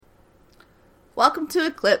Welcome to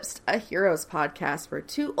Eclipsed, a Heroes podcast where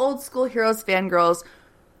two old school Heroes fangirls,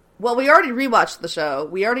 well, we already rewatched the show,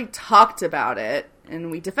 we already talked about it, and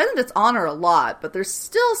we defended its honor a lot, but there's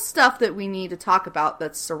still stuff that we need to talk about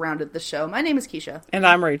that's surrounded the show. My name is Keisha. And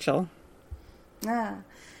I'm Rachel.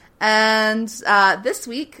 And this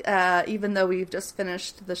week, even though we've just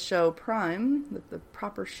finished the show Prime, the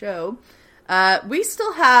proper show, we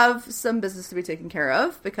still have some business to be taken care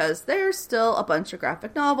of because there's still a bunch of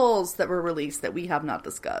graphic novels that were released that we have not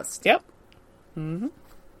discussed. Yep. Mm-hmm.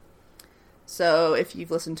 So if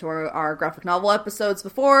you've listened to our graphic novel episodes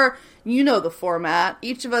before, you know the format.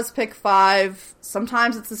 Each of us pick 5.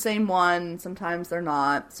 Sometimes it's the same one. Sometimes they're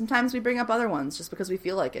not. Sometimes we bring up other ones just because we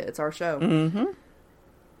feel like it. It's our show. Mm-hmm.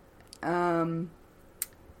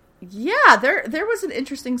 Yeah, there was an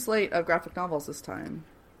interesting slate of graphic novels this time.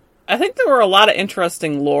 I think there were a lot of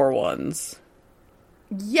interesting lore ones.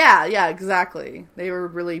 Yeah, exactly. They were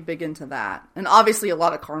really big into that. And obviously a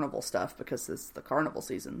lot of carnival stuff because it's the carnival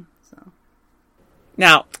season. So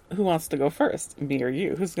now, who wants to go first? Me or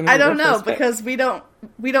you? Who's going to? I don't know because we don't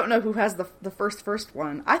know who has the first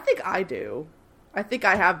one. I think I do. I think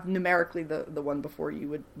I have numerically the one before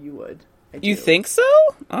you would. You think so?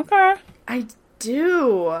 Okay. I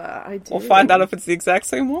do. We'll find out if it's the exact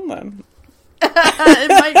same one then. It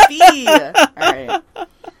might be. All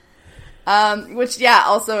right. Which, yeah,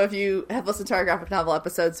 also, if you have listened to our graphic novel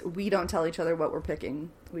episodes, we don't tell each other what we're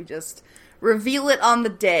picking. We just reveal it on the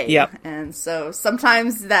day. Yep. And so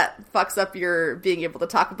sometimes that fucks up your being able to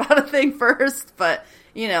talk about a thing first. But,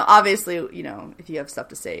 obviously, if you have stuff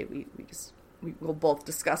to say, we will both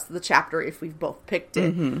discuss the chapter if we've both picked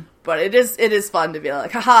it. Mm-hmm. But it is fun to be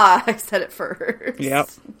like, haha, I said it first. Yep.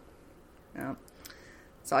 Yeah.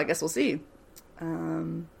 So I guess we'll see.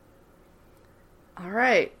 All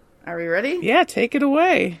right. Are we ready? Yeah, take it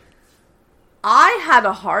away. I had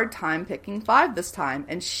a hard time picking 5 this time,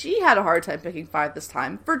 and she had a hard time picking 5 this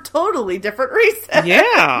time for totally different reasons.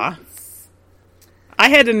 Yeah. I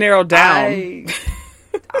had to narrow down.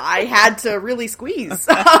 I had to really squeeze.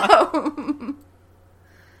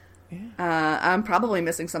 I'm probably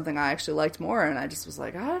missing something I actually liked more, and I just was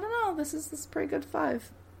like, I don't know, this is pretty good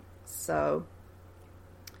 5. So,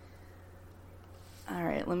 all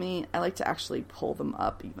right, I like to actually pull them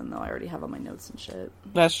up, even though I already have all my notes and shit.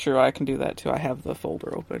 That's true, I can do that too. I have the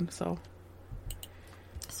folder open, so.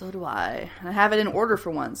 So do I. And I have it in order for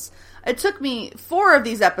once. It took me 4 of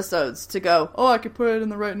these episodes to go, I could put it in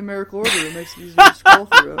the right numerical order. It makes it easier to scroll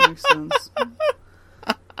through. That makes sense.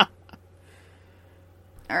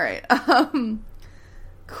 Alright.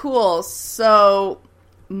 Cool. So,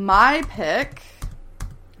 my pick...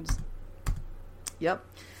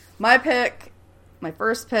 My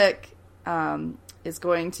first pick is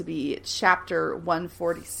going to be Chapter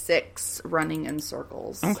 146, Running in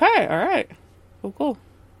Circles. Okay, alright. Cool.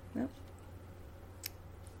 Yep.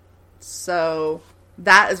 So,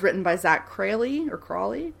 that is written by Zach Crawley.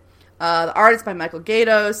 The art is by Michael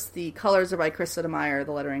Gaydos. The colors are by Chris Sotomayor.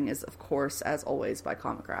 The lettering is, of course, as always, by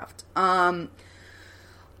Comicraft. I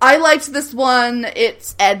liked this one.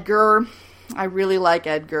 It's Edgar. I really like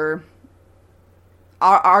Edgar.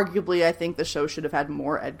 Arguably, I think the show should have had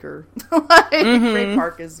more Edgar. Great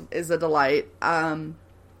Park is a delight.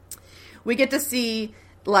 We get to see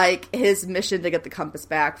his mission to get the compass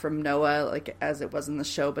back from Noah, as it was in the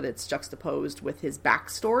show, but it's juxtaposed with his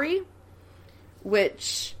backstory,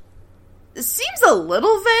 which seems a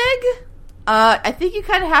little vague. I think you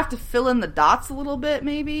kind of have to fill in the dots a little bit,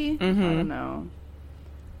 maybe. Mm-hmm. I don't know.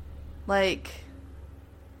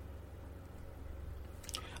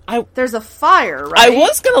 There's a fire, right? I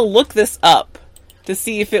was gonna look this up to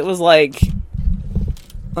see if it was let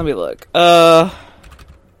me look. If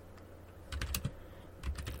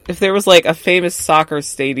there was a famous soccer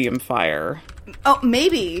stadium fire. Oh,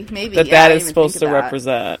 maybe. That is supposed to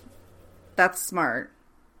represent. That's smart.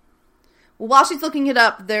 Well, while she's looking it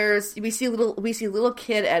up, we see little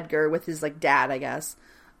kid Edgar with his dad, I guess.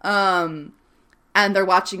 And they're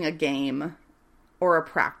watching a game or a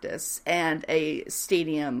practice, and a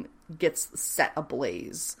stadium gets set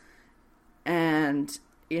ablaze. And,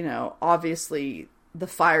 obviously the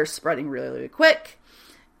fire's spreading really, really quick,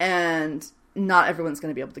 and not everyone's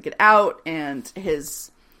going to be able to get out, and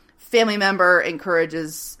his family member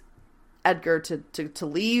encourages Edgar to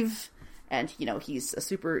leave, and, he's a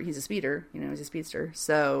speeder, he's a speedster,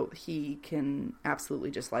 so he can absolutely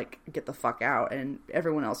just, get the fuck out, and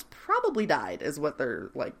everyone else probably died, is what they're,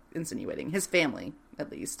 insinuating. His family, at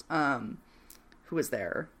least, who was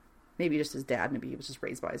there. Maybe just his dad, maybe he was just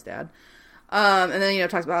raised by his dad. And then,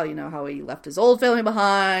 talks about, how he left his old family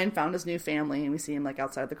behind, found his new family, and we see him,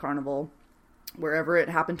 outside the carnival. wherever it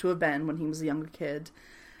happened to have been when he was a younger kid.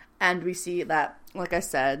 And we see that, like I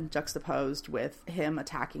said, juxtaposed with him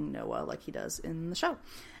attacking Noah like he does in the show.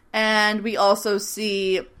 And we also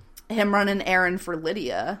see him run an errand for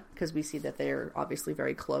Lydia, because we see that they're obviously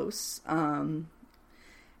very close.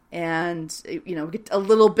 And, you know, we get a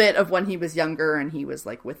little bit of when he was younger and he was,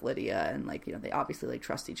 like, with Lydia. And, like, you know, they obviously, like,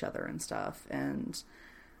 trust each other and stuff. And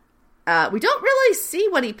we don't really see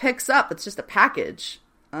what he picks up. It's just a package.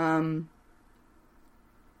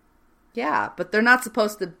 Yeah, but they're not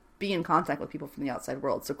supposed to be in contact with people from the outside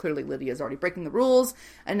world. So clearly Lydia's already breaking the rules,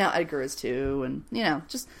 and now Edgar is too. And, you know,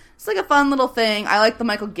 just, it's like a fun little thing. I like the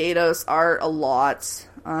Michael Gaydos art a lot.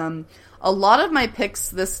 A lot of my picks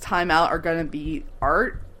this time out are going to be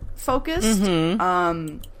art focused.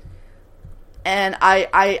 Mm-hmm. And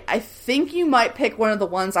I think you might pick one of the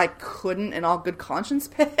ones I couldn't in all good conscience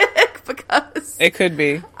pick, because it could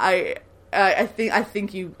be. I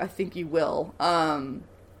think you will.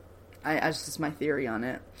 That's just my theory on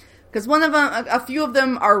it. Because one of them, a few of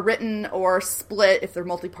them are written or split, if they're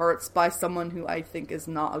multi-parts, by someone who I think is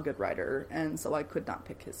not a good writer, and so I could not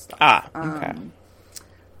pick his stuff. Okay.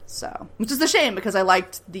 So, which is a shame, because I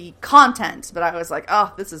liked the content, but I was like,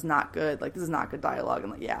 oh, this is not good. Like, this is not good dialogue.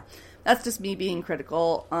 And like, yeah, that's just me being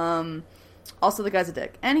critical. Also, the guy's a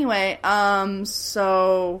dick. Anyway,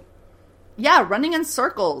 so, yeah, running in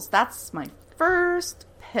circles. That's my first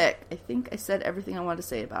pick. I think I said everything I wanted to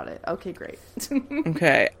say about it. Okay, great.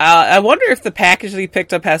 Okay. I wonder if the package that he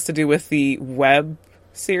picked up has to do with the web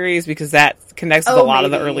series, because that connects with a lot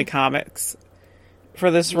of the early comics.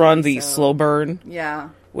 For this run, the Slow Burn.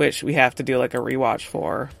 Yeah. Which we have to do like a rewatch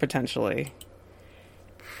for, potentially.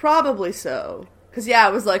 Probably so. Because, yeah,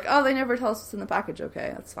 it was like, oh, they never tell us what's in the package.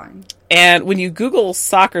 Okay, that's fine. And when you Google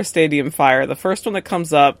soccer stadium fire, the first one that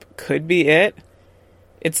comes up could be it.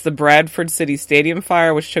 It's the Bradford City Stadium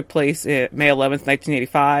fire, which took place May 11th,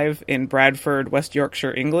 1985, in Bradford, West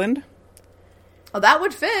Yorkshire, England. Oh, that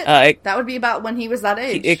would fit. That would be about when he was that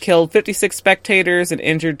age. It killed 56 spectators and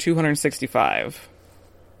injured 265.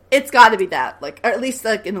 It's got to be that, like, or at least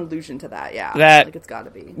like an allusion to that. Yeah, that like it's got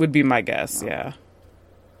to be. Would be my guess. Yeah.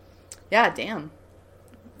 Yeah. Damn.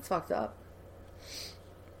 It's fucked up.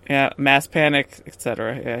 Yeah. Mass panic,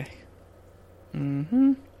 etc. Yeah.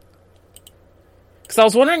 Mm-hmm. Because I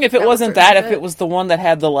was wondering if it wasn't that, if it was the one that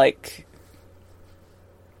had the, like,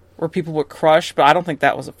 where people would crush, but I don't think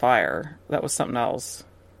that was a fire. That was something else.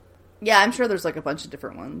 Yeah, I'm sure there's, like, a bunch of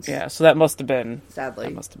different ones. Yeah, so that must have been... Sadly.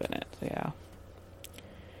 That must have been it, yeah.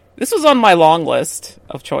 This was on my long list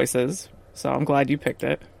of choices, so I'm glad you picked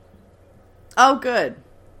it. Oh, good.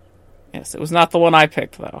 Yes, it was not the one I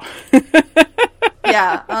picked, though.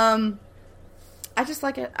 Yeah, I just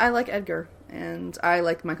like it. I like Edgar, and I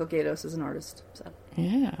like Michael Gaydos as an artist, so...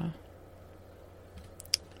 Yeah.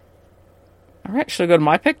 All right, should I go to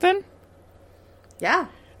my pick then? Yeah.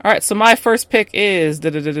 All right, so my first pick is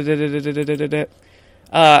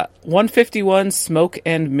 151 Smoke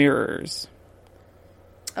and Mirrors.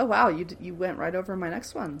 Oh wow, you went right over my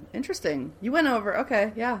next one. Interesting. You went over.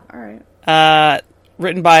 Okay, yeah, all right.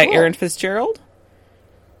 Written by Aaron Fitzgerald,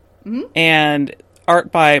 and art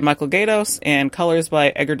by Michael Gaydos, and colors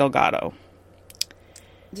by Edgar Delgado.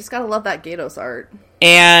 Just gotta love that Gaydos art.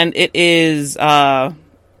 And it is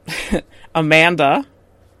Amanda,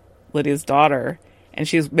 Lydia's daughter, and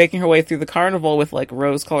she's making her way through the carnival with, like,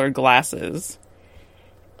 rose-colored glasses.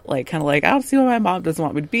 Like, kind of like, I don't see why my mom doesn't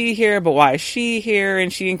want me to be here, but why is she here?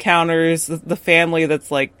 And she encounters the family that's,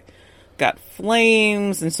 like, got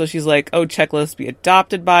flames, and so she's like, oh, checklist, be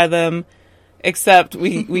adopted by them. Except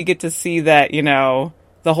we get to see that, you know,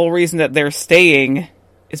 the whole reason that they're staying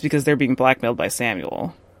is because they're being blackmailed by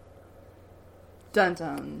Samuel. Dun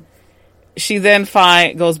dun. She then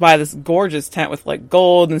goes by this gorgeous tent with, like,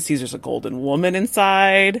 gold, and sees there's a golden woman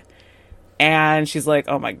inside. And she's like,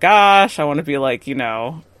 oh my gosh, I want to be, like, you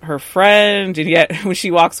know, her friend. And yet, when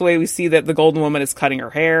she walks away, we see that the golden woman is cutting her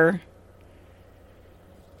hair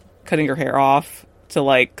off to,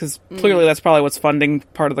 like, because clearly that's probably what's funding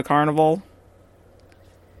part of the carnival.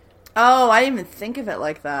 Oh, I didn't even think of it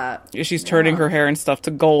like that. She's turning her hair and stuff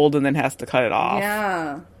to gold and then has to cut it off.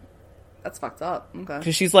 Yeah. That's fucked up. Okay.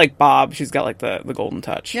 Because she's like Bob. She's got, like, the golden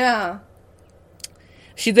touch. Yeah.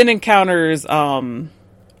 She then encounters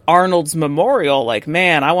Arnold's memorial. Like,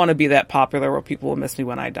 man, I want to be that popular where people will miss me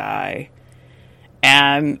when I die.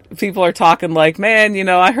 And people are talking like, man, you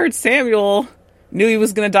know, I heard Samuel knew he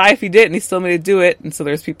was going to die if he did, and he still made to do it. And so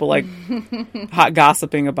there's people, like, hot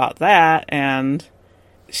gossiping about that. And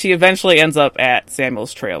she eventually ends up at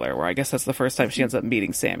Samuel's trailer, where I guess that's the first time she ends up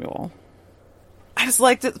meeting Samuel. I just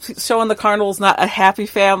liked it showing the carnival's not a happy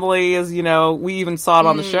family, as, you know, we even saw it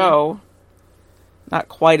on the show. not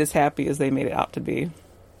quite as happy as they made it out to be.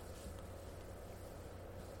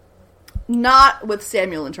 Not with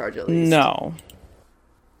Samuel in charge, at least. No.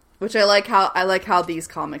 Which I like how these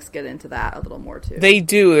comics get into that a little more too. They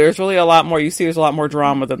do. There's really a lot more. You see, there's a lot more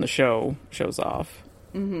drama than the show shows off.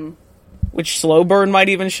 Mm-hmm. Which Slow Burn might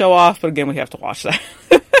even show off, but again, we have to watch that.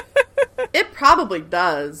 It probably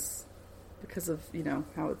does because of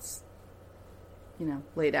how it's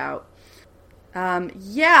laid out.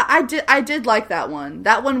 Yeah, I did like that one.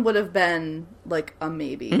 That one would have been like a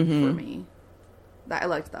maybe for me. I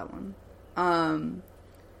liked that one.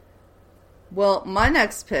 Well, my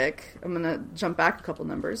next pick, I'm going to jump back a couple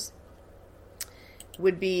numbers,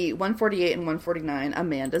 would be 148 and 149,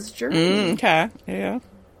 Amanda's Journey. Okay, yeah.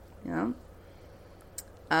 Yeah.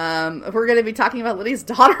 We're going to be talking about Lydia's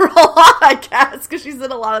daughter a lot, I guess, because she's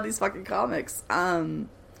in a lot of these fucking comics.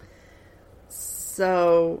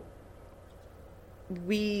 So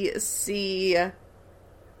we see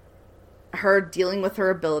her dealing with her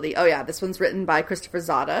ability. Oh yeah, this one's written by Christopher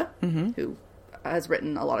Zada, who has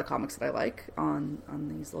written a lot of comics that I like on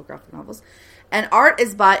these little graphic novels. And art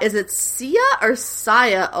is by, is it Sia or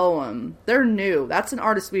Saya Oum? They're new. That's an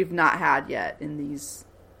artist we've not had yet in these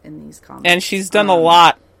comics. And she's done a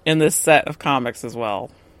lot in this set of comics as well.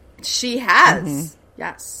 She has,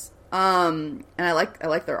 yes. And I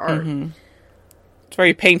like their art. It's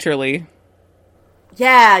very painterly.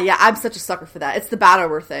 Yeah, I'm such a sucker for that. It's the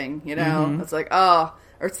Badower thing, It's like,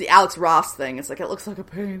 or it's the Alex Ross thing. It's like, it looks like a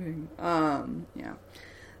painting. Yeah.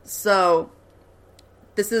 So,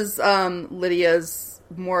 this is Lydia's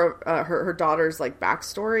more, her daughter's, like,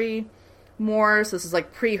 backstory more. So this is,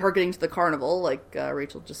 like, pre her getting to the carnival, like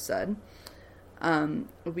Rachel just said.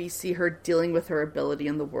 We see her dealing with her ability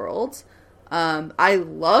in the world. I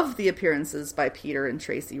love the appearances by Peter and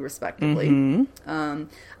Tracy, respectively.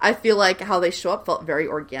 I feel like how they show up felt very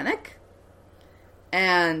organic.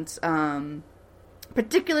 And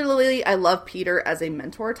particularly, I love Peter as a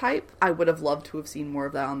mentor type. I would have loved to have seen more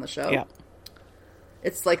of that on the show. Yeah.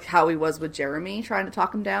 It's like how he was with Jeremy, trying to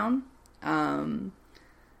talk him down.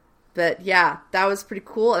 But yeah, that was pretty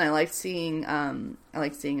cool, and I liked seeing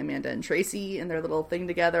Amanda and Tracy and their little thing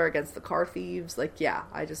together against the car thieves. Like, yeah,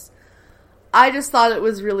 I just thought it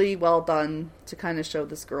was really well done to kind of show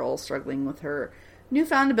this girl struggling with her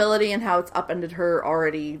newfound ability and how it's upended her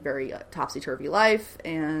already very topsy-turvy life.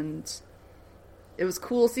 And it was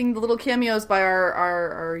cool seeing the little cameos by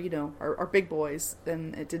our big boys,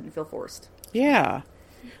 and it didn't feel forced. Yeah.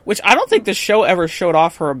 Which I don't think the show ever showed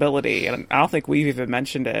off her ability, and I don't think we've even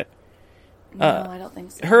mentioned it. No, I don't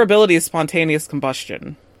think so. Her ability is spontaneous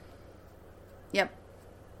combustion. Yep.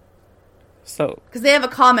 So, because they have a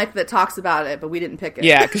comic that talks about it, but we didn't pick it.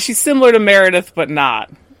 Yeah, because she's similar to Meredith, but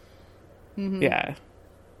not. Yeah.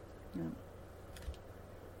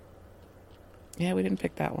 Yeah, we didn't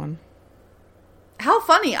pick that one. How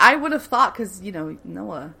funny! I would have thought, because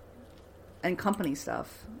Noah and company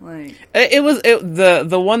stuff. Like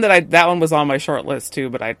the one that one was on my short list too,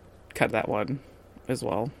 but I cut that one as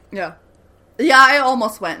well. Yeah. Yeah, I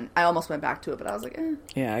almost went back to it, but I was like, eh.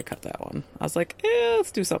 Yeah, I cut that one. I was like,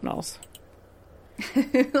 let's do something else.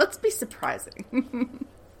 Let's be surprising.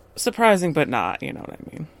 Surprising, but not, you know what I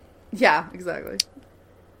mean. Yeah, exactly.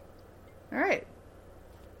 All right.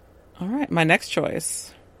 My next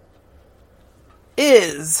choice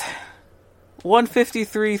is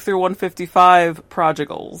 153 through 155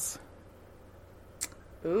 Prodigals.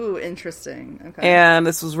 Ooh, interesting. Okay. And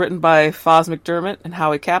this was written by Foz McDermott and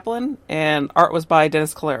Howie Kaplan, and art was by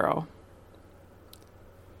Dennis Calero.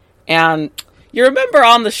 And you remember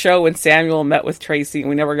on the show when Samuel met with Tracy, and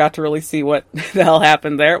we never got to really see what the hell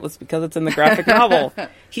happened there? It was because it's in the graphic novel.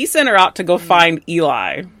 He sent her out to go find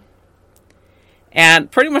Eli.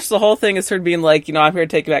 And pretty much the whole thing is her being like, I'm here to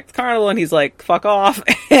take you back to the carnival, and he's like, fuck off.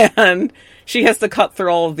 And she has to cut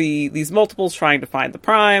through all of these multiples trying to find the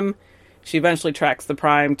Prime. She eventually tracks the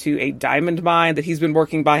Prime to a diamond mine that he's been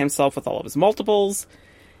working by himself with all of his multiples.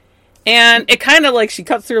 And it kind of like, she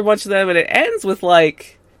cuts through a bunch of them, and it ends with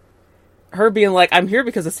like, her being like, I'm here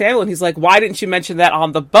because of Samuel. And he's like, why didn't you mention that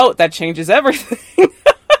on the boat? That changes everything.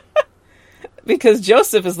 Because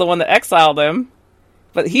Joseph is the one that exiled him.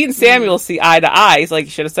 But he and Samuel see eye to eye. He's like,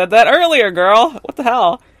 you should have said that earlier, girl. What the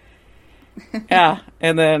hell? Yeah.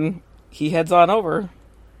 And then he heads on over.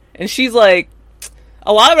 And she's like,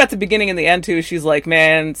 a lot of it at the beginning and the end, too, she's like,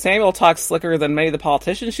 man, Samuel talks slicker than many of the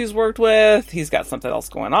politicians she's worked with. He's got something else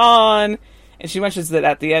going on. And she mentions that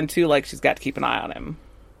at the end, too, like, she's got to keep an eye on him.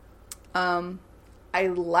 I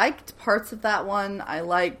liked parts of that one. I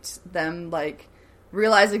liked them, like,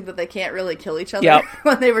 realizing that they can't really kill each other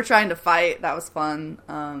when they were trying to fight. That was fun.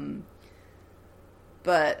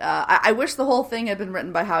 But I wish the whole thing had been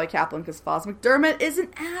written by Howie Kaplan because Foz McDermott is an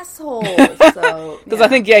asshole. So because I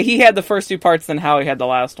think he had the first 2 parts, then Howie had the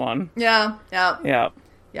last one. Yeah. No,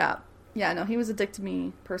 he was a dick to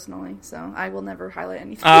me personally, so I will never highlight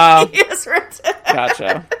anything he has written.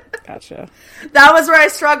 Gotcha. That was where I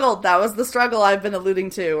struggled. That was the struggle I've been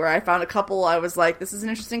alluding to, where I found a couple I was like, this is an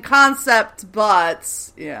interesting concept,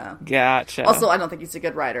 but yeah. Gotcha. Also, I don't think he's a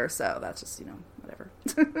good writer, so that's just, whatever.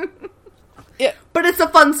 Yeah. But it's a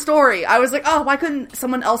fun story. I was like, oh, why couldn't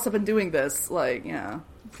someone else have been doing this? Like, yeah.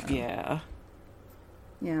 Yeah.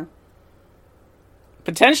 Yeah.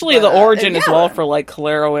 Potentially the origin as well for, like,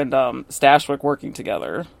 Calero and Stashwick working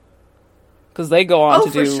together. Because they go on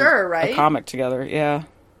to do a comic together, yeah.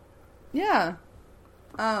 Yeah.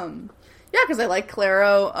 Because I like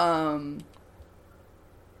Calero.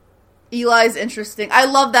 Eli's interesting. I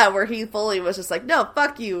love that where he fully was just like, no,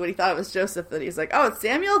 fuck you, when he thought it was Joseph, that he's like, oh, it's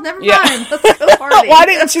Samuel? Never mind, let's go party. Why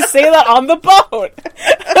didn't you say that on the boat?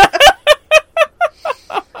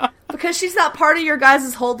 Because she's not part of your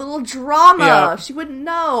guys' whole little drama. Yeah. She wouldn't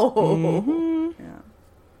know. Mm-hmm.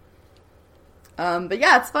 Yeah. But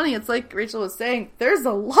yeah, it's funny. It's like Rachel was saying, there's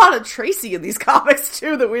a lot of Tracy in these comics,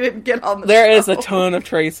 too, that we didn't get on the show. There is a ton of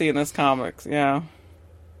Tracy in this comics, yeah.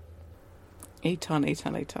 A ton.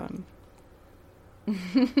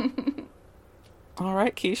 All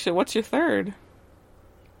right, Keisha, what's your third?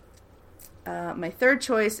 My third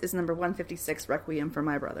choice is number 156, Requiem for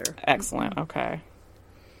My Brother. Excellent, okay.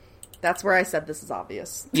 That's where I said this is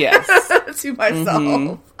obvious. Yes. To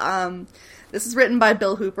myself. Mm-hmm. This is written by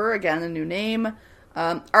Bill Hooper, again, a new name.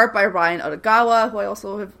 Art by Ryan Otagawa, who I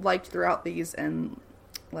also have liked throughout these, and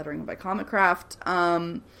lettering by Comic Craft.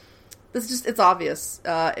 It's obvious.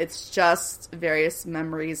 It's just various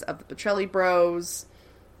memories of the Petrelli bros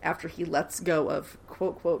after he lets go of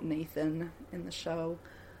quote Nathan in the show.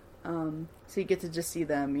 So you get to just see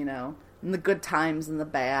them, in the good times and the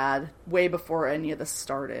bad, way before any of this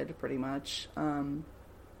started, pretty much. I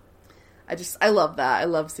love that. I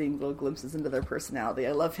love seeing little glimpses into their personality.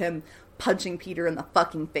 I love him punching Peter in the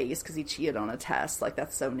fucking face because he cheated on a test. Like,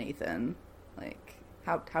 that's so Nathan. Like,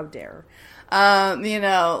 how dare.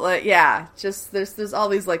 Just there's all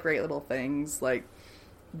these like great little things, like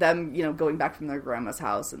them, going back from their grandma's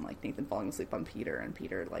house and like Nathan falling asleep on Peter and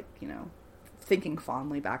Peter like, thinking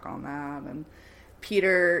fondly back on that, and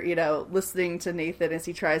Peter, listening to Nathan as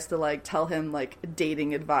he tries to like tell him like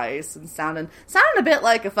dating advice and sounding a bit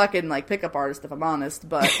like a fucking like pickup artist if I'm honest,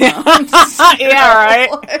 but yeah,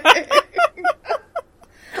 right. Like,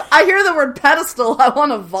 I hear the word pedestal, I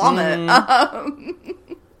want to vomit.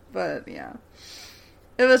 But yeah,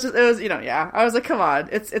 it was I was like, come on,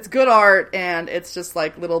 it's good art, and it's just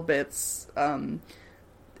like little bits, from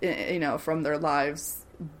their lives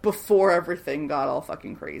before everything got all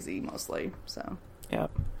fucking crazy, mostly. So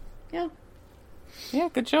yep. Yeah,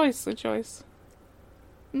 good choice.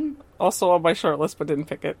 Also on my short list, but didn't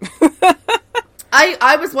pick it.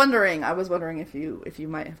 I was wondering if you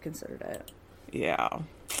might have considered it. Yeah,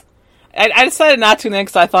 I decided not to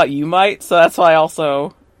because I thought you might, so that's why I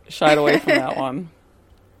also shied away from that one.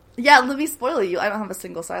 Yeah, let me spoil you. I don't have a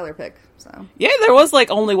single Sylar pick, so. Yeah, there was,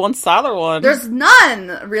 like, only one Sylar one. There's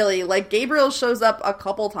none, really. Like, Gabriel shows up a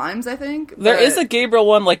couple times, I think. There is a Gabriel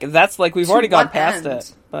one, like, that's, like, we've already gone past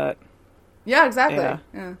it, but. Yeah, exactly. Yeah.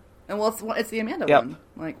 And, well, it's the Amanda one.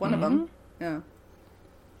 Like, one of them. Yeah.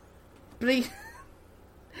 But he...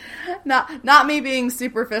 Not me being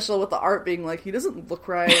superficial with the art being like, he doesn't look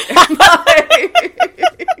right.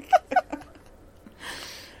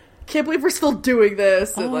 Can't believe we're still doing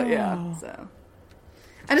this. And like, yeah, so.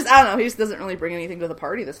 I don't know, he just doesn't really bring anything to the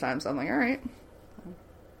party this time, so I'm like, alright.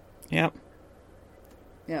 Yep.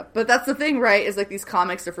 Yeah, but that's the thing, right, is like these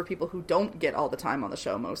comics are for people who don't get all the time on the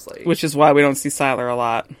show, mostly. Which is why we don't see Sylar a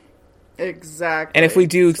lot. Exactly. And if we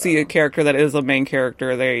do see a character that is a main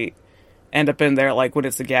character, they end up in there, like, when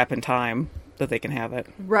it's a gap in time that they can have it.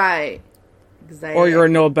 Right. Exactly. Or you're a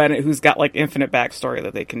Noah Bennett who's got, like, infinite backstory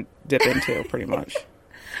that they can dip into, pretty much.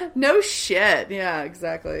 No shit. Yeah,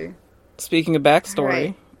 exactly. Speaking of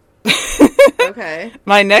backstory. Right. Okay.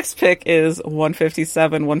 My next pick is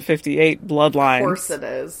 157, 158, Bloodlines. Of course it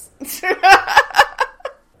is.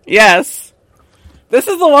 Yes. This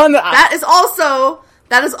is the one that That is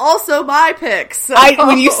also my pick. So.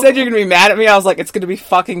 When you said you're going to be mad at me, I was like, it's going to be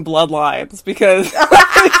fucking Bloodlines, because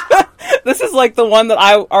this is, like, the one that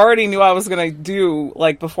I already knew I was going to do,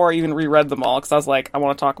 like, before I even reread them all, because I was like, I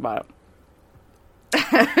want to talk about it.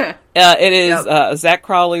 It is Zach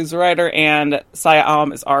Crowley's writer, and Saya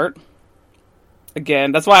is art.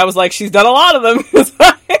 Again, that's why I was like, she's done a lot of them.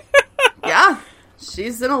 Yeah,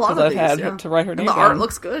 she's done a lot of these. I've had to write her name and the down. art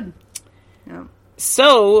looks good. Yeah.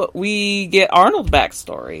 So, we get Arnold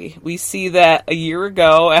backstory. We see that a year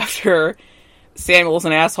ago, after Samuel's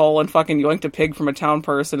an asshole and fucking yoinked a pig from a town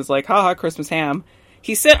person, is like, haha, Christmas ham,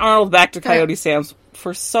 he sent Arnold back to Coyote Sam's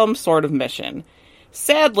for some sort of mission.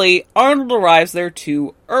 Sadly, Arnold arrives there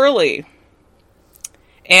too early.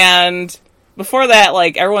 And before that,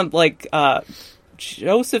 like, everyone, like,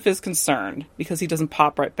 Joseph is concerned because he doesn't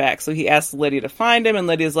pop right back. So he asks Lydia to find him, and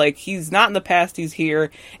Lydia's like, he's not in the past, he's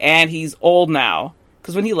here, and he's old now.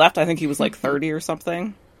 Because when he left, I think he was like 30 or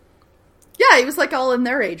something. Yeah, he was like all in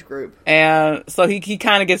their age group. And so he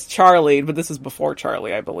kind of gets Charlied, but this is before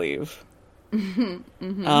Charlie, I believe. He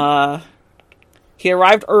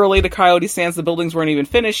arrived early to Coyote Sands, the buildings weren't even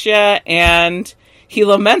finished yet, and he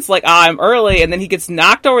laments like, I'm early, and then he gets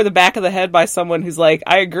knocked over the back of the head by someone who's like,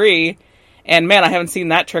 I agree. And man, I haven't seen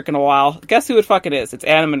that trick in a while. Guess who it fucking is? It's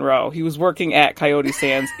Adam Monroe. He was working at Coyote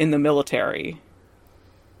Sands in the military.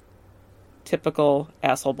 Typical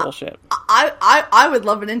asshole bullshit. I would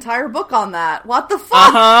love an entire book on that. What the fuck?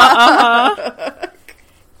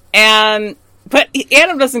 But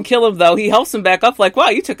Adam doesn't kill him, though. He helps him back up like, wow,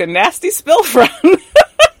 you took a nasty spill, friend.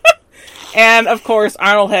 And, of course,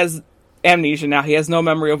 Arnold has amnesia now. He has no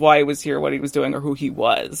memory of why he was here, what he was doing, or who he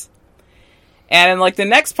was. And in, like, the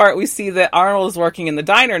next part, we see that Arnold is working in the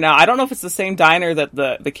diner now. I don't know if it's the same diner that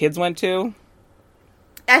the kids went to.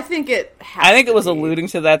 I think it was alluding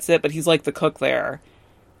to that's it, but he's, like, the cook there.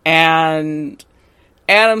 And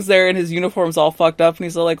Adam's there, and his uniform's all fucked up, and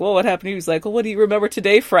he's like, well, what happened? He's like, well, what do you remember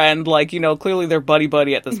today, friend? Like, you know, clearly they're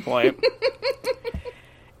buddy-buddy at this point.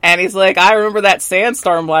 And he's like, I remember that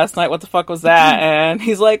sandstorm last night. What the fuck was that? And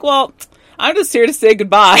he's like, well, I'm just here to say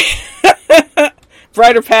goodbye.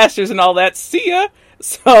 Brighter pastures and all that. See ya.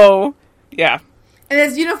 So, yeah. And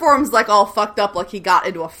his uniform's, like, all fucked up, like he got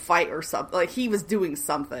into a fight or something. Like, he was doing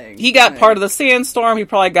something. He got part of the sandstorm. He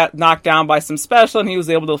probably got knocked down by some special, and he was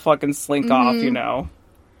able to fucking slink off, you know.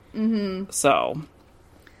 Mm-hmm. So.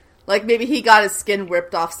 Like, maybe he got his skin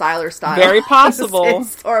ripped off Siler style. Very possible.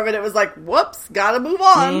 Sandstorm, and it was like, whoops, gotta move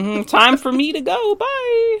on. Mm-hmm. Time for me to go.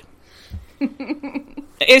 Bye.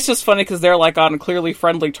 It's just funny because they're, like, on clearly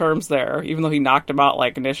friendly terms there, even though he knocked him out,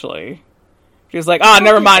 like, initially. He was like,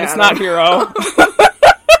 never mind, it's not hero.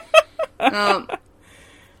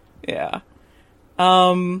 Yeah.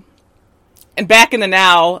 And back in the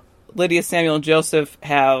now, Lydia, Samuel, and Joseph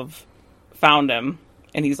have found him,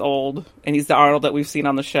 and he's old, and he's the Arnold that we've seen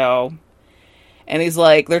on the show. And he's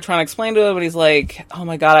like, they're trying to explain to him, and he's like, oh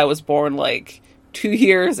my god, I was born, like, 2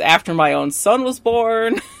 years after my own son was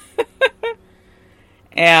born.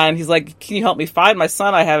 And he's like, can you help me find my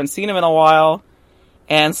son? I haven't seen him in a while.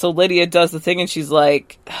 And so Lydia does the thing, and she's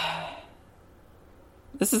like,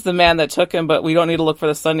 this is the man that took him, but we don't need to look for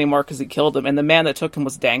the son anymore because he killed him. And the man that took him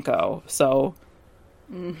was Danko. So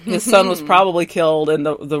his son was probably killed in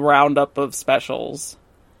the roundup of specials.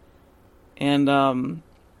 And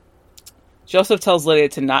Joseph tells Lydia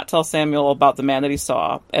to not tell Samuel about the man that he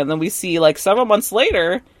saw. And then we see, like, several months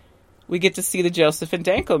later, we get to see the Joseph and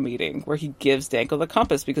Danko meeting, where he gives Danko the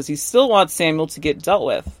compass because he still wants Samuel to get dealt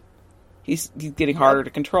with. He's getting harder to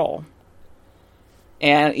control.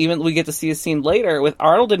 And even we get to see a scene later with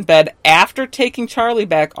Arnold in bed after taking Charlie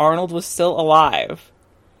back. Arnold was still alive.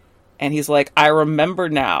 And he's like, I remember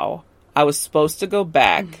now. I was supposed to go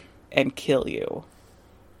back and kill you.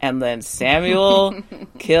 And then Samuel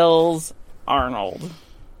kills Arnold.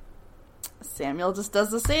 Samuel just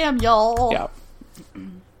does the Samuel. Yep.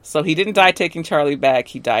 So he didn't die taking Charlie back.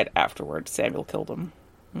 He died afterward. Samuel killed him.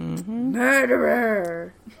 Mm-hmm.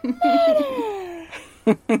 Murderer.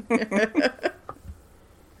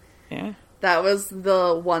 Yeah. That was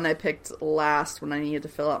the one I picked last when I needed to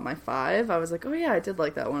fill out my 5. I was like, oh yeah, I did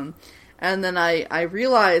like that one. And then I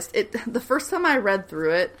realized it. The first time I read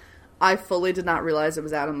through it, I fully did not realize it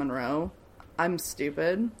was Adam Monroe. I'm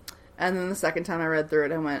stupid. And then the second time I read through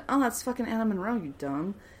it, I went, oh, that's fucking Adam Monroe, you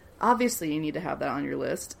dumb. Obviously you need to have that on your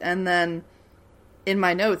list. And then in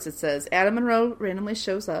my notes it says, Adam Monroe randomly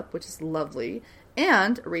shows up, which is lovely.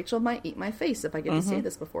 And Rachel might eat my face if I get to say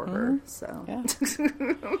this before her. So, yeah.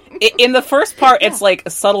 In the first part, it's like a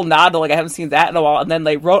subtle nod to like I haven't seen that in a while, and then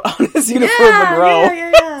they wrote on his uniform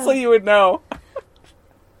Monroe, so you would know.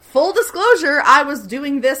 Full disclosure: I was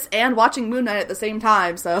doing this and watching Moon Knight at the same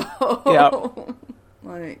time, so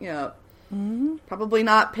probably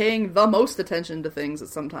not paying the most attention to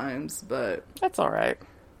things sometimes, but that's all right.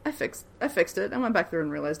 I fixed it. I went back through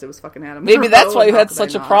and realized it was fucking Adam. Maybe that's why you had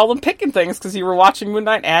such a problem picking things, because you were watching Moon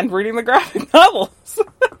Knight and reading the graphic novels.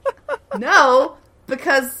 No,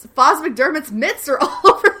 because Foz McDermott's mitts are all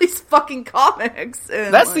over these fucking comics.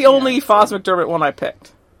 And that's the only Foz McDermott one I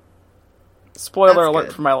picked. Spoiler That's alert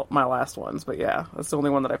good. for my last ones, but yeah, that's the only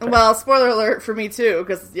one that I picked. Well, spoiler alert for me too,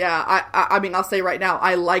 because yeah, I mean, I'll say right now,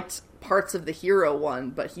 I liked parts of the hero one,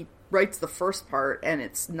 but he writes the first part and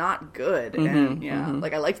it's not good, and yeah,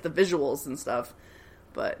 like I liked the visuals and stuff,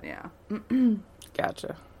 but yeah,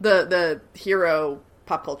 Gotcha. the hero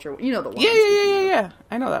pop culture, you know the one, Yeah.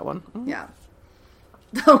 I know that one. yeah,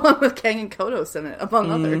 the one with Kang and Kodos in it,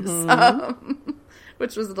 among others,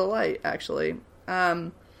 which was a delight actually.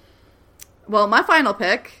 Well, my final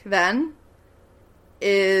pick, then,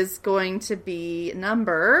 is going to be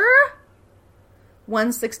number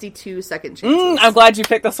 162, Second Chances. I'm glad you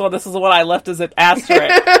picked this one. This is the one I left as an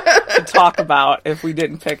asterisk to talk about if we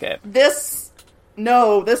didn't pick it. This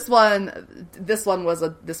one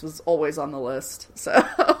was always on the list, so.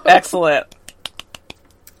 Excellent.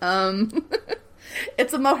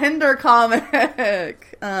 It's a Mohinder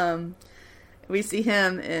comic. We see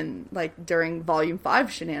him in, like, during Volume 5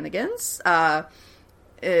 shenanigans.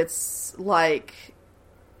 It's, like,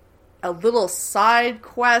 a little side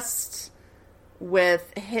quest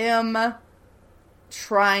with him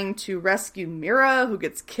trying to rescue Mira, who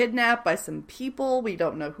gets kidnapped by some people. We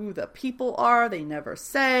don't know who the people are. They never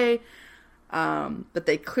say. But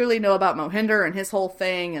they clearly know about Mohinder and his whole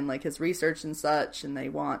thing and, like, his research and such, and they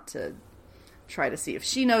want to try to see if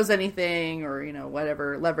she knows anything or, you know,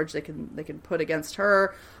 whatever leverage they can put against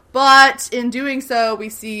her. But in doing so, we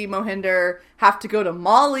see Mohinder have to go to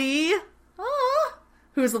Molly,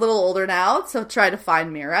 who's a little older now, to try to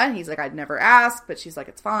find Mira. And he's like, I'd never ask, but she's like,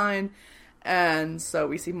 it's fine. And so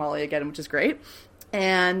we see Molly again, which is great.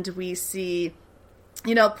 And we see,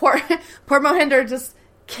 you know, poor Mohinder just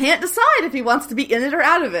can't decide if he wants to be in it or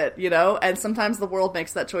out of it, you know? And sometimes the world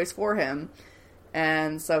makes that choice for him.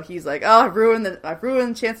 And so he's like, oh, I've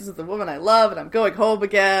ruined chances with the woman I love, and I'm going home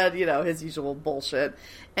again, you know, his usual bullshit.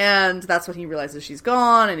 And that's when he realizes she's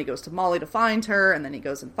gone, and he goes to Molly to find her, and then he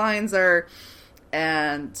goes and finds her.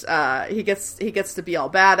 And he gets to be all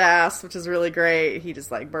badass, which is really great. He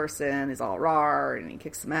just, like, bursts in, he's all raw, and he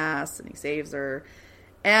kicks some ass, and he saves her.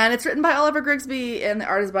 And it's written by Oliver Grigsby, and the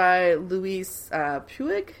art is by Luis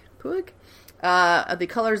Puig. The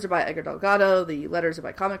colors are by Edgar Delgado, the letters are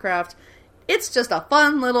by Comicraft. It's just a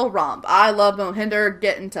fun little romp. I love Mohinder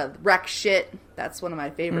getting to wreck shit. That's one of my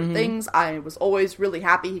favorite things. I was always really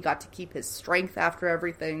happy he got to keep his strength after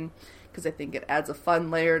everything, because I think it adds a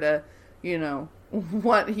fun layer to, you know,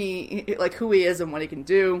 what who he is and what he can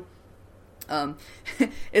do.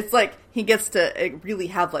 It's like he gets to really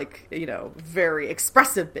have, like, you know, very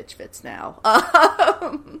expressive bitch fits now.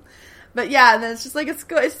 But yeah, and then it's just like, it's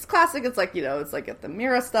good. It's classic. It's like, you know, it's like the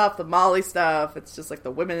Mira stuff, the Molly stuff. It's just like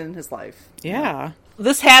the women in his life. Yeah.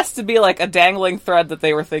 This has to be like a dangling thread that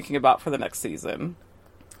they were thinking about for the next season.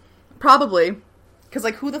 Probably. Because,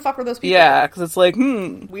 like, who the fuck were those people? Yeah, because it's like,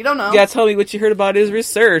 we don't know. You gotta tell me what you heard about his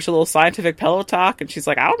research, a little scientific pillow talk, and she's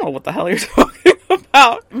like, I don't know what the hell you're talking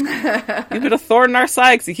about. You've been a thorn in our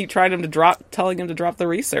side because you keep telling him to drop the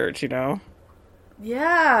research, you know?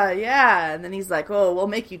 Yeah, and then he's like, "Oh, we'll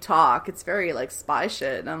make you talk." It's very, like, spy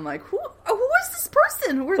shit, and I'm like, "Who is this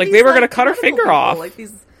person? Who are like these, they were like, gonna cut her finger people? off, like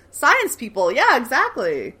these science people?" Yeah,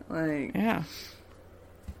 exactly. Like, yeah,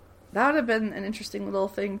 that would have been an interesting little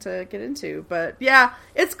thing to get into. But yeah,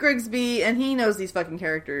 it's Grigsby, and he knows these fucking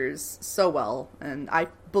characters so well, and I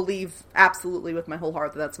believe absolutely with my whole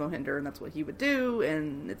heart that that's Mohinder, and that's what he would do,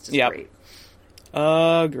 and it's just great.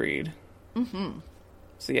 Agreed.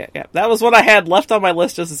 So yeah, that was what I had left on my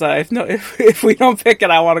list. Just to say, if we don't pick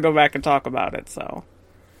it, I want to go back and talk about it. So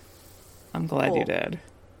I'm glad you did.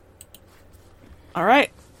 All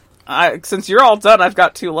right, since you're all done, I've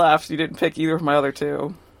got 2 left. You didn't pick either of my other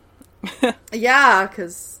 2. Yeah,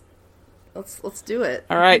 because let's do it.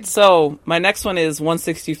 All right, so my next one is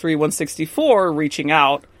 163, 164, Reaching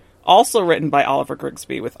Out, also written by Oliver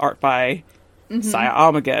Grigsby with art by Saya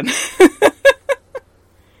Almagan.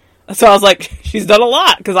 So I was like, she's done a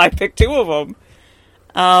lot, because I picked 2 of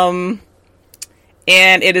them.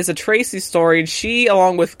 And it is a Tracy story, and she,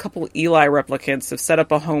 along with a couple Eli replicants, have set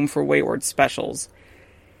up a home for wayward specials.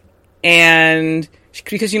 And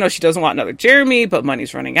because, you know, she doesn't want another Jeremy, but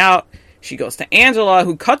money's running out, she goes to Angela,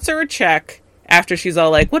 who cuts her a check after she's all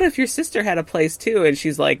like, what if your sister had a place too? And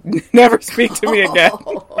she's like, never speak to me again.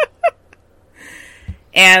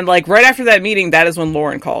 And, like, right after that meeting, that is when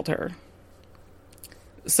Lauren called her.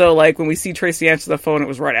 So, like, when we see Tracy answer the phone, it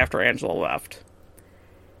was right after Angela left.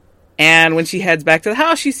 And when she heads back to the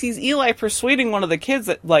house, she sees Eli persuading one of the kids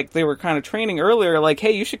that, like, they were kind of training earlier, like,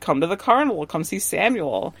 hey, you should come to the carnival, come see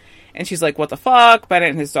Samuel. And she's like, what the fuck?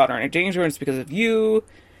 Bennett and his daughter are in danger, and it's because of you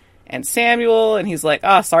and Samuel. And he's like,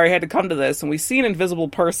 sorry I had to come to this. And we see an invisible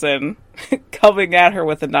person coming at her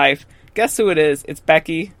with a knife, Guess who it is? It's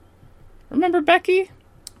Becky. Remember Becky?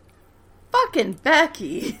 Fucking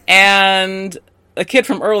Becky. And a kid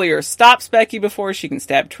from earlier stops Becky before she can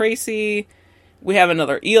stab Tracy. We have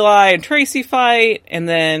another Eli and Tracy fight, and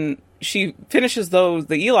then she finishes the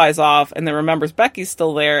Eli's off, and then remembers Becky's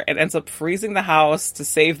still there, and ends up freezing the house to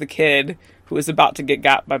save the kid who is about to get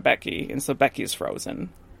got by Becky, and so Becky is frozen.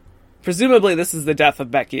 Presumably this is the death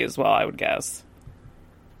of Becky as well, I would guess.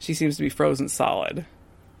 She seems to be frozen solid.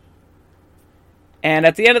 And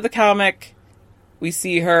at the end of the comic, we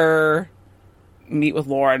see her meet with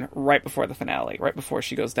Lauren right before the finale, right before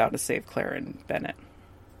she goes down to save Claire and Bennett.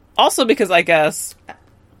 Also because I guess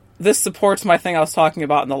this supports my thing I was talking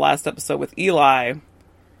about in the last episode with Eli,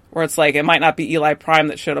 where it's like, it might not be Eli Prime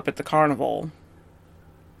that showed up at the carnival.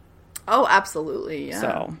 Oh, absolutely, yeah.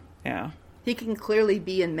 So, yeah. He can clearly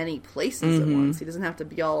be in many places at once. He doesn't have to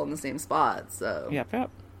be all in the same spot, so... Yep.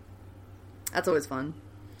 That's always fun.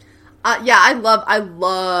 Yeah, I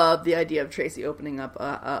love the idea of Tracy opening up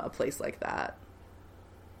a place like that.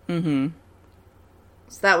 Mm-hmm.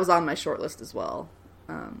 So that was on my short list as well.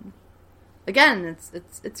 Again,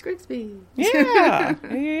 it's Grigsby.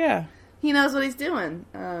 Yeah. He knows what he's doing.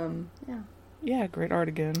 Yeah. Yeah, great art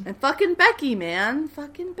again. And fucking Becky, man.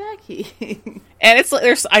 Fucking Becky. And it's like,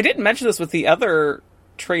 I didn't mention this with the other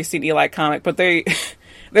Tracy and Eli comic, but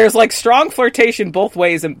there's like strong flirtation both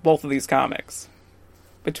ways in both of these comics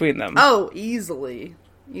between them. Oh, easily,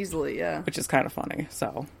 yeah. Which is kind of funny.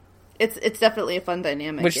 So it's definitely a fun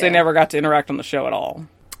dynamic. Which they never got to interact on the show at all.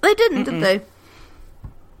 They didn't, did they?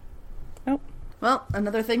 Nope. Well,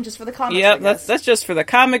 another thing just for the comics. Yep, that's just for the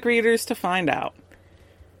comic readers to find out.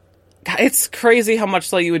 God, it's crazy how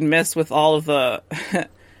much you would miss with all of the,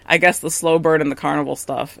 I guess, the slow burn and the carnival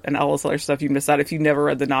stuff and all this other stuff you miss out if you never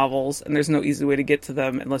read the novels, and there's no easy way to get to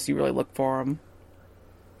them unless you really look for them.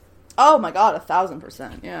 Oh my god,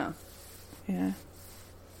 1,000%, yeah. Yeah.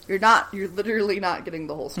 You're literally not getting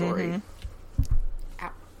the whole story. Mm-hmm.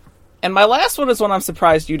 And my last one is one I'm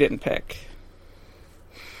surprised you didn't pick.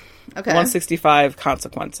 Okay. 165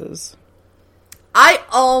 Consequences. I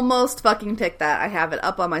almost fucking picked that. I have it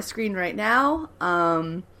up on my screen right now.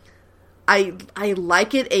 I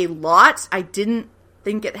like it a lot. I didn't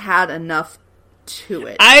think it had enough to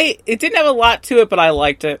it. It didn't have a lot to it, but I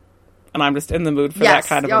liked it. And I'm just in the mood for that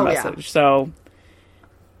kind of a message. Yeah. So,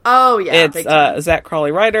 oh, yeah. It's Zach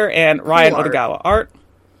Crawley writer and Ryan Otogawa art.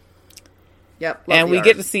 Yep. And we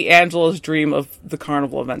get to see Angela's dream of the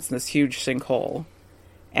carnival events in this huge sinkhole.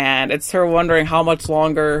 And it's her wondering how much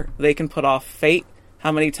longer they can put off fate.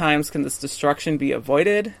 How many times can this destruction be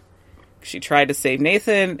avoided? She tried to save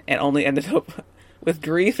Nathan and only ended up with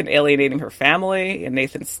grief and alienating her family. And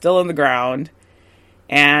Nathan's still in the ground.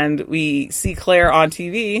 And we see Claire on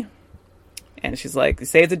TV. And she's like, they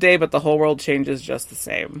save the day, but the whole world changes just the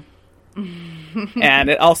same. And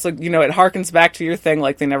it also, it harkens back to your thing,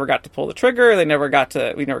 like they never got to pull the trigger, we never got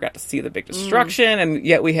to see the big destruction, and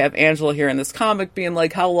yet we have Angela here in this comic being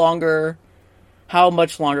like, how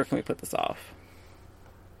much longer can we put this off?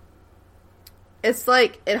 It's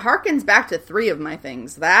like, it harkens back to 3 of my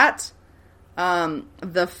things. That,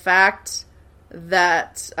 the fact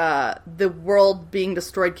that the world being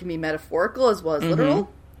destroyed can be metaphorical as well as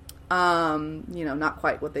literal. Not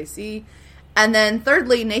quite what they see. And then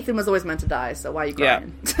thirdly, Nathan was always meant to die, so why are you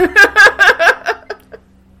crying? Yeah.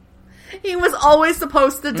 He was always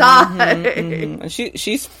supposed to die. And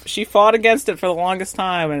she fought against it for the longest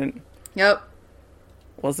time and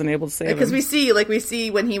wasn't able to save him. Because we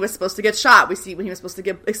see when he was supposed to get shot, we see when he was supposed to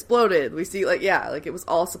get exploded, we see it was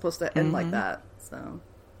all supposed to end like that. So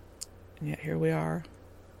yeah, here we are.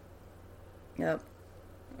 Yep.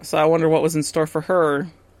 So I wonder what was in store for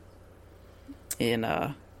her in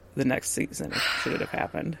the next season, should it have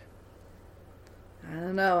happened. I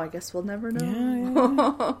don't know. I guess we'll never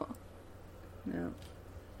know. Yeah.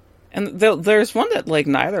 And there's one that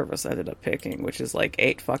neither of us ended up picking, which is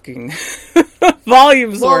 8 fucking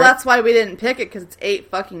volumes. Well, that's why we didn't pick it, because it's 8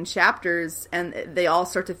 fucking chapters, and they all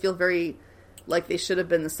start to feel very like they should have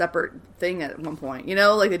been a separate thing at one point.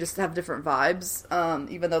 They just have different vibes,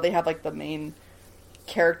 even though they have the main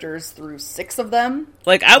characters through 6 of them.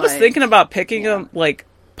 I was thinking about picking them,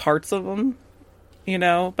 parts of them,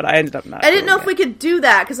 but I ended up not. I didn't know if we could do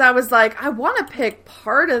that, because I was like, I want to pick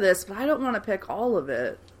part of this, but I don't want to pick all of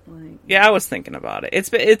it. Yeah, I was thinking about it. It's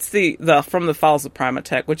the From the Files of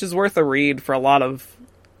Primatech, which is worth a read for a lot of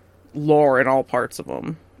lore in all parts of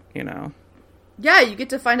them, Yeah, you get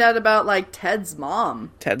to find out about, Ted's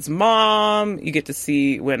mom. You get to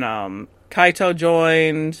see when Kaito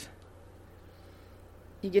joined.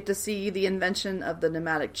 You get to see the invention of the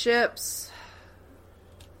pneumatic chips.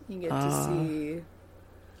 You get to see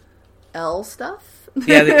L stuff.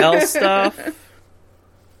 Yeah, the L stuff.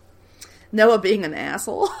 Noah being an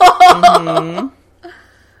asshole.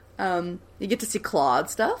 You get to see Claude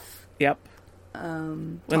stuff. Yep.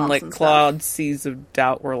 When like Claude's seeds of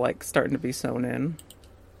doubt were like starting to be sown in.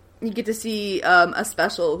 You get to see a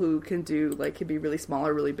special who can do like can be really small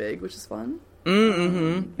or really big, which is fun.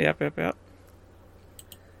 Yep.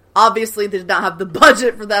 Obviously, they did not have the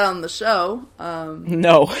budget for that on the show.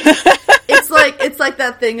 No. It's like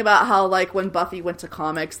that thing about how like when Buffy went to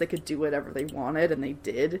comics, they could do whatever they wanted, and they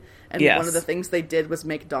did. And one of the things they did was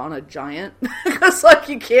make Dawn a giant, because like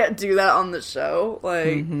you can't do that on the show.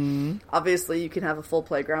 Like obviously, you can have a full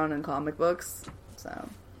playground in comic books. So,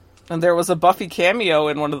 and there was a Buffy cameo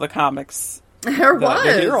in one of the comics. There was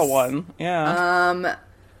the hero one. Yeah.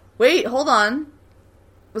 Wait, hold on.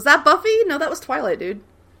 Was that Buffy? No, that was Twilight, dude.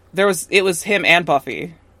 It was him and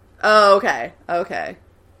Buffy. Oh, okay.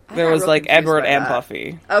 There was like Edward and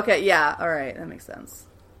Buffy. Okay, yeah, alright, that makes sense.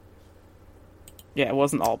 Yeah, it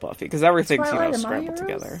wasn't all Buffy, because everything's, scrambled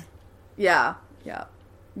together. Yeah,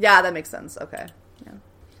 that makes sense, okay.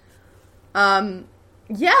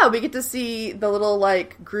 Yeah, we get to see the little,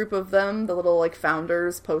 like, group of them, the little, like,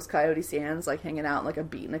 founders, post-Coyote Sands, like, hanging out in, like, a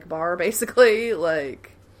beatnik bar, basically,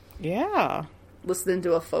 like... Yeah. Listening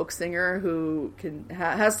to a folk singer who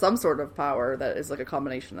has some sort of power that is, like, a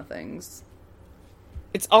combination of things.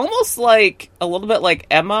 It's almost like, a little bit like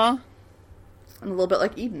Emma. And a little bit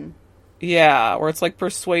like Eden. Yeah, where it's like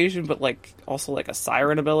persuasion, but like, also like a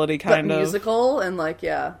siren ability, kind of. Musical, and like,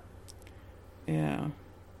 yeah. Yeah.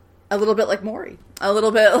 A little bit like Maury. A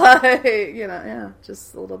little bit like,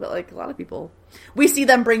 just a little bit like a lot of people. We see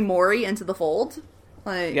them bring Maury into the fold.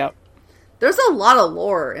 Like, yep. There's a lot of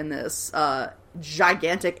lore in this,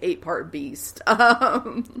 gigantic 8-part beast.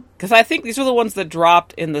 Because I think these are the ones that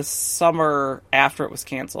dropped in the summer after it was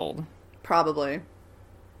canceled. Probably.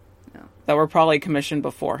 Yeah. That were probably commissioned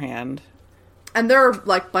beforehand. And they're,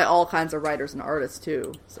 like, by all kinds of writers and artists,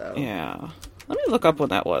 too, so... Yeah. Let me look up when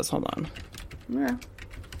that was. Hold on. Yeah.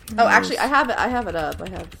 Oh, actually, I have it up.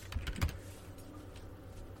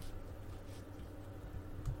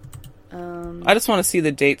 I just want to see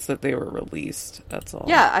the dates that they were released. That's all.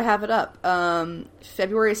 Yeah, I have it up.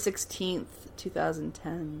 February 16th,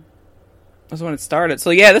 2010. That's when it started. So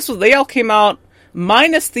yeah, they all came out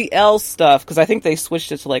minus the L stuff, because I think they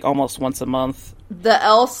switched it to like almost once a month. The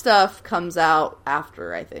L stuff comes out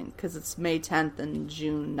after, I think, because it's May 10th and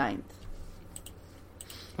June 9th.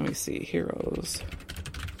 Let me see. Heroes.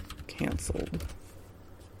 Canceled.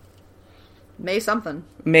 May something.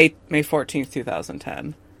 May 14th,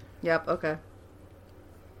 2010. Yep, okay.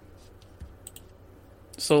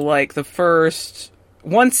 So, like, the first...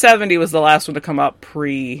 170 was the last one to come out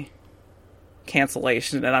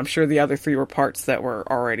pre-cancellation, and I'm sure the other 3 were parts that were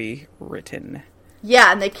already written.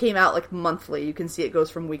 Yeah, and they came out, like, monthly. You can see it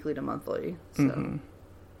goes from weekly to monthly. So. Mm-hmm.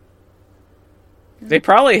 They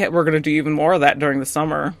probably were going to do even more of that during the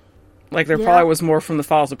summer. Like, there probably was more from the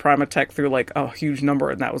Files of Primatech through, like, a huge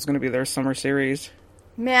number, and that was going to be their summer series.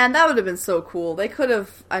 Man, that would have been so cool. They could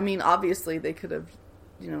have, obviously they could have,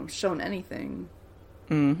 shown anything.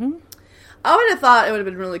 Mm-hmm. I would have thought it would have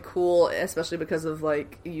been really cool, especially because of,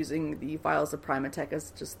 like, using the Files of Primatech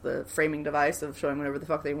as just the framing device of showing whatever the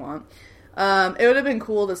fuck they want. It would have been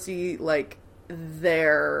cool to see, like,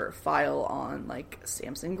 their file on, like,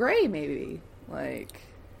 Samson Gray, maybe. Like...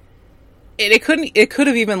 It could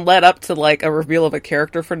have even led up to, like, a reveal of a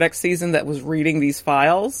character for next season that was reading these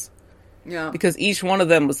files. Yeah. Because each one of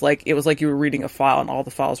them was like, it was like you were reading a file, and all the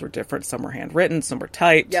files were different. Some were handwritten, some were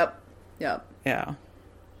typed. Yep. Yeah.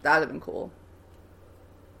 That'd have been cool.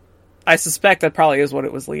 I suspect that probably is what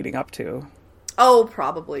it was leading up to. Oh,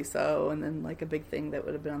 probably so. And then, like, a big thing that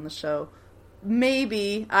would have been on the show.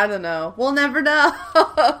 Maybe. I don't know. We'll never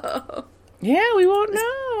know. Yeah, we won't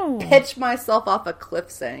know. Pitch myself off a cliff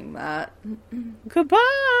saying that.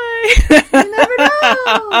 Goodbye. You never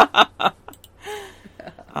know.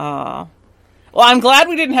 Well, I'm glad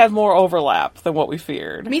we didn't have more overlap than what we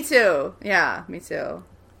feared. Me too. Yeah, me too.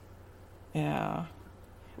 Yeah.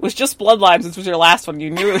 It was just Bloodlines. This was your last one.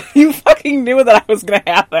 You fucking knew that I was going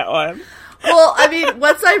to have that one. Well,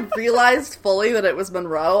 once I realized fully that it was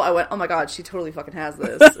Monroe, I went, oh my god, she totally fucking has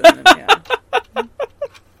this. And then, yeah.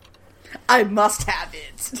 I must have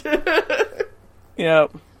it.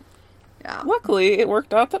 Yep. Yeah. Luckily, it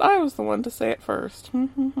worked out that I was the one to say it first.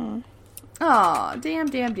 Aw, damn.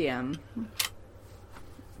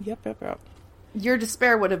 Yep. Your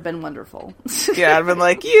despair would have been wonderful. Yeah, I'd have been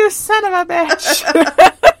like, you son of a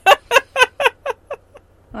bitch.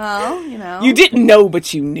 Well, You didn't know,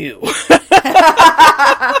 but you knew.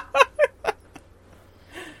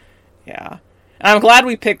 Yeah. And I'm glad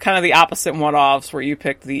we picked kind of the opposite one-offs, where you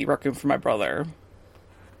picked the Requiem for My Brother.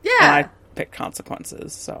 Yeah. And I picked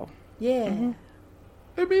Consequences, so. Yeah. Mm-hmm.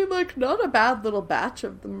 I mean, like, not a bad little batch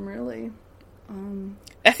of them, really.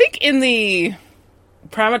 I think in the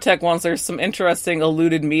Primatech ones, there's some interesting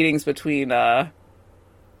alluded meetings between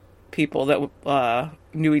people that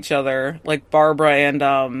knew each other, like Barbara and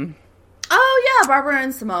oh yeah, Barbara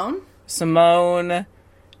and Simone.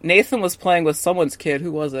 Nathan was playing with someone's kid.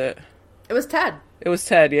 Who was it? It was Ted. It was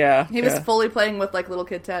Ted. Yeah, he was fully playing with like little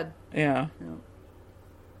kid Ted. Yeah.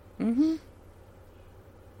 Mm-hmm.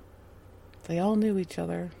 They all knew each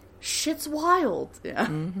other. Shit's wild. Yeah.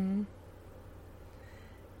 Mm-hmm.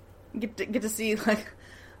 Get to see, like,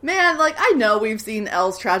 man, like, I know we've seen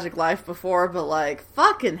Elle's tragic life before, but, like,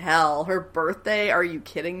 fucking hell, her birthday, are you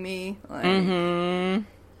kidding me? Like, mm-hmm.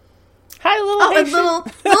 Hi, little Haitian.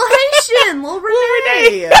 Little Haitian, little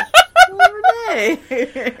Renee.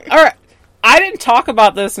 Alright, I didn't talk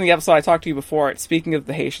about this in the episode I talked to you before, speaking of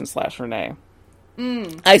the Haitian / Renee.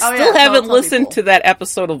 I still haven't listened to that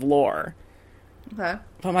episode of Lore. Okay.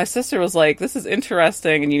 But my sister was like, this is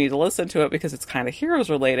interesting and you need to listen to it because it's kind of Heroes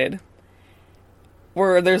related.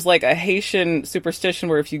 Where there's like a Haitian superstition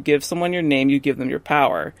where if you give someone your name, you give them your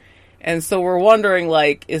power. And so we're wondering,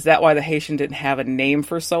 like, is that why the Haitian didn't have a name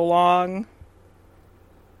for so long?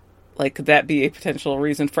 Like, could that be a potential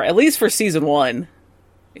reason for, at least for season 1,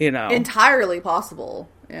 you know? Entirely possible,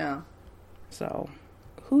 yeah. So,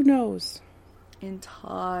 who knows?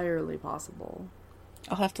 Entirely possible.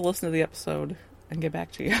 I'll have to listen to the episode and get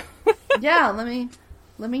back to you. Yeah, let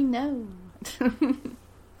me know.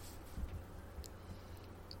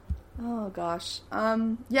 Oh gosh.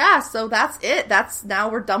 Yeah, so that's it. Now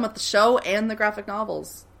we're done with the show and the graphic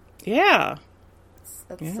novels. Yeah.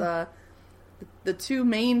 That's the two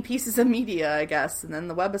main pieces of media, I guess, and then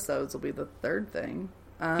the webisodes will be the third thing.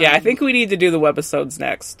 Yeah, I think we need to do the webisodes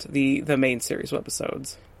next, the main series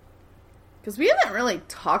webisodes. Because we haven't really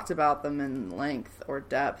talked about them in length or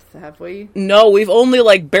depth, have we? No, we've only,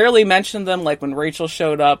 like, barely mentioned them, like, when Rachel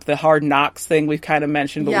showed up. The Hard Knocks thing we've kind of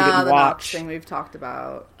mentioned, but we didn't the watch. Knocks thing we've talked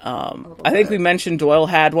about. I think we mentioned Doyle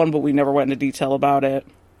had one, but we never went into detail about it.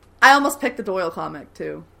 I almost picked the Doyle comic,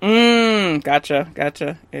 too.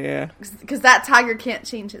 Gotcha. Yeah. Because that tiger can't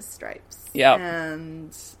change his stripes. Yeah.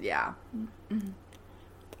 And, yeah.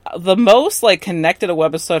 The most, like, connected a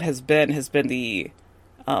webisode has been the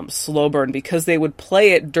slow burn, because they would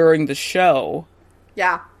play it during the show.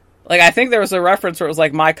 Yeah. Like, I think there was a reference where it was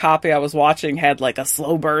like, my copy I was watching had like a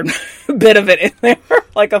slow burn bit of it in there,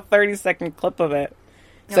 like a 30-second clip of it.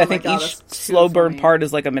 So I think each slow burn part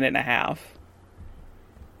is like a minute and a half.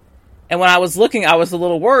 And when I was looking, I was a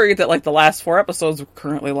little worried that like the last 4 episodes were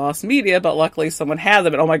currently lost media, but luckily someone had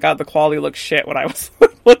them, and oh my god, the quality looked shit when I was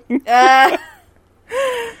looking.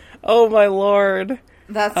 Oh my lord.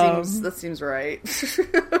 That seems right.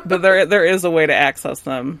 But there is a way to access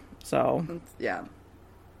them, so yeah.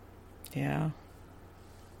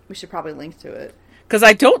 We should probably link to it, because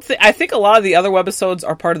I think a lot of the other webisodes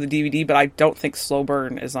are part of the DVD, but I don't think Slow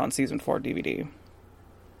Burn is on season 4 DVD.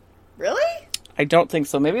 Really? I don't think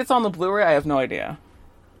so. Maybe it's on the Blu-ray. I have no idea.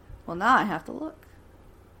 Well, now I have to look.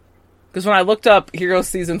 Because when I looked up Heroes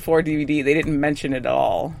season 4 DVD, they didn't mention it at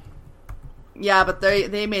all. Yeah, but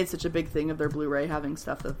they made such a big thing of their Blu-ray having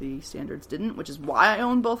stuff that the standards didn't, which is why I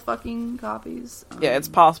own both fucking copies. Yeah, it's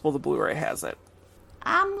possible the Blu-ray has it.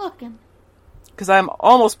 I'm looking. Because I'm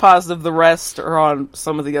almost positive the rest are on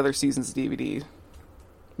some of the other seasons' DVD.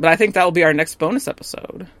 But I think that will be our next bonus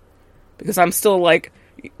episode. Because I'm still, like,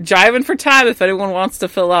 jiving for time if anyone wants to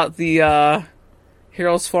fill out the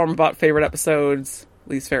Heroes form about favorite episodes,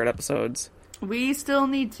 least favorite episodes. We still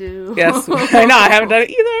need to. Yes, I know, I haven't done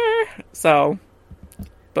it either. So,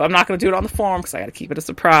 but I'm not going to do it on the forum because I got to keep it a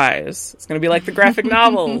surprise. It's going to be like the graphic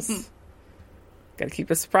novels. Got to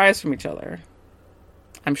keep a surprise from each other.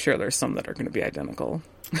 I'm sure there's some that are going to be identical.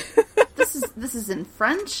 This is in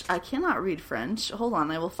French. I cannot read French. Hold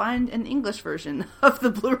on, I will find an English version of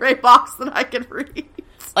the Blu-ray box that I can read.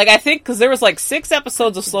 Like, I think, because there was like 6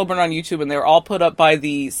 episodes of Slow Burn on YouTube, and they were all put up by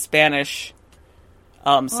the Spanish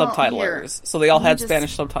subtitlers. So they all had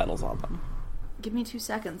Spanish subtitles on them. Give me 2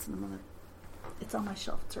 seconds, and I'm gonna... It's on my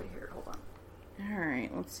shelf. It's right here. Hold on.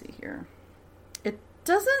 Alright, let's see here. It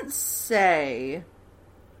doesn't say,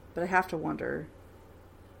 but I have to wonder.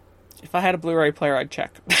 If I had a Blu-ray player, I'd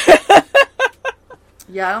check.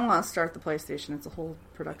 Yeah, I don't want to start the PlayStation. It's a whole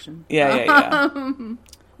production. Yeah.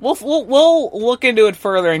 We'll look into it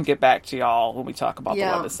further and get back to y'all when we talk about the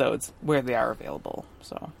episodes where they are available.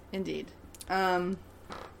 So indeed. But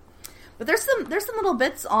there's some little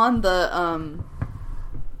bits on the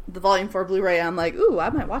the Volume 4 Blu-ray, I'm like, ooh, I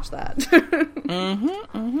might watch that.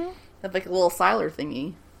 Have like a little Siler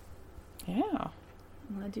thingy. Yeah.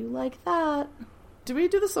 I do like that. Do we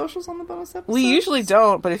do the socials on the bonus episode? We usually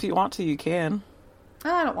don't, but if you want to, you can.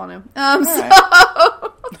 I don't want to.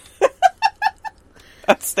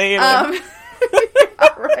 That's staying in. Yeah,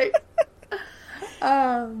 right.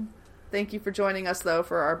 Thank you for joining us, though,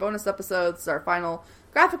 for our bonus episodes, our final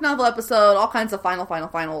graphic novel episode, all kinds of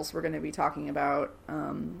finals we're going to be talking about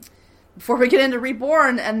before we get into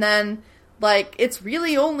Reborn, and then, like, it's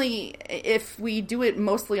really only if we do it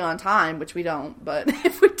mostly on time, which we don't, but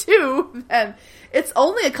if we do, then it's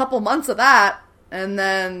only a couple months of that, and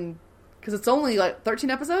then, because it's only, like, 13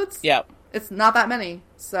 episodes? Yep. It's not that many,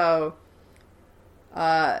 so,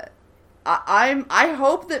 I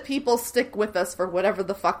hope that people stick with us for whatever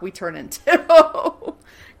the fuck we turn into,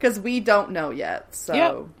 because we don't know yet, so,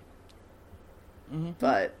 yep.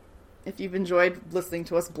 But if you've enjoyed listening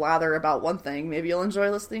to us blather about one thing, maybe you'll enjoy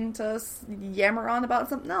listening to us yammer on about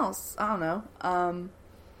something else. I don't know.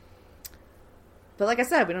 But like I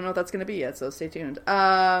said, we don't know what that's going to be yet, so stay tuned.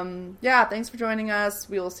 Yeah, thanks for joining us.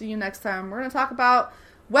 We will see you next time. We're going to talk about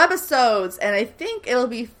webisodes, and I think it'll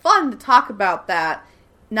be fun to talk about that,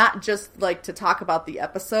 not just, like, to talk about the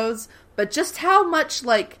episodes, but just how much,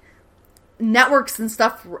 like, networks and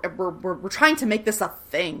stuff, we're trying to make this a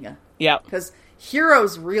thing. Yeah. Because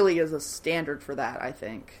Heroes really is a standard for that, I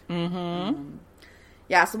think. Mm-hmm.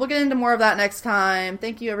 Yeah, so we'll get into more of that next time.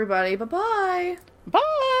 Thank you, everybody. Bye-bye. Bye!